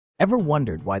Ever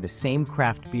wondered why the same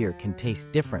craft beer can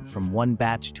taste different from one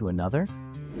batch to another?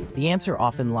 The answer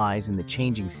often lies in the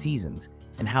changing seasons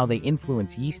and how they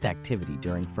influence yeast activity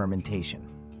during fermentation.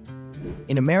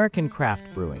 In American craft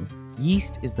brewing,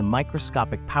 yeast is the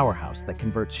microscopic powerhouse that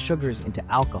converts sugars into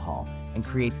alcohol and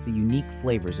creates the unique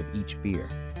flavors of each beer.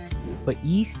 But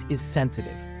yeast is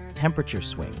sensitive. Temperature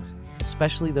swings,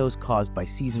 especially those caused by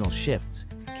seasonal shifts,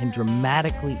 can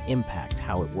dramatically impact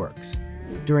how it works.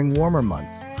 During warmer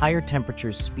months, higher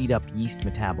temperatures speed up yeast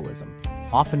metabolism,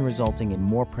 often resulting in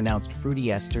more pronounced fruity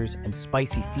esters and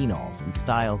spicy phenols in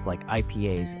styles like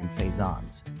IPAs and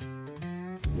saisons.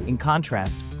 In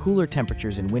contrast, cooler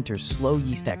temperatures in winter slow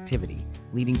yeast activity,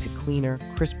 leading to cleaner,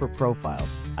 crisper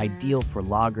profiles ideal for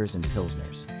lagers and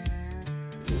pilsners.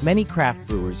 Many craft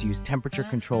brewers use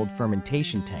temperature-controlled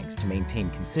fermentation tanks to maintain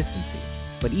consistency,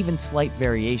 but even slight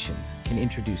variations can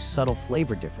introduce subtle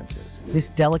flavor differences. This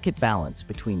delicate balance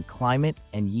between climate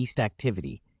and yeast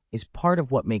activity is part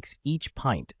of what makes each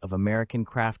pint of American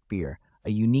craft beer a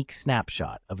unique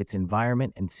snapshot of its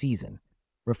environment and season,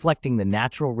 reflecting the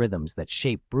natural rhythms that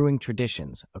shape brewing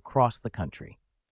traditions across the country.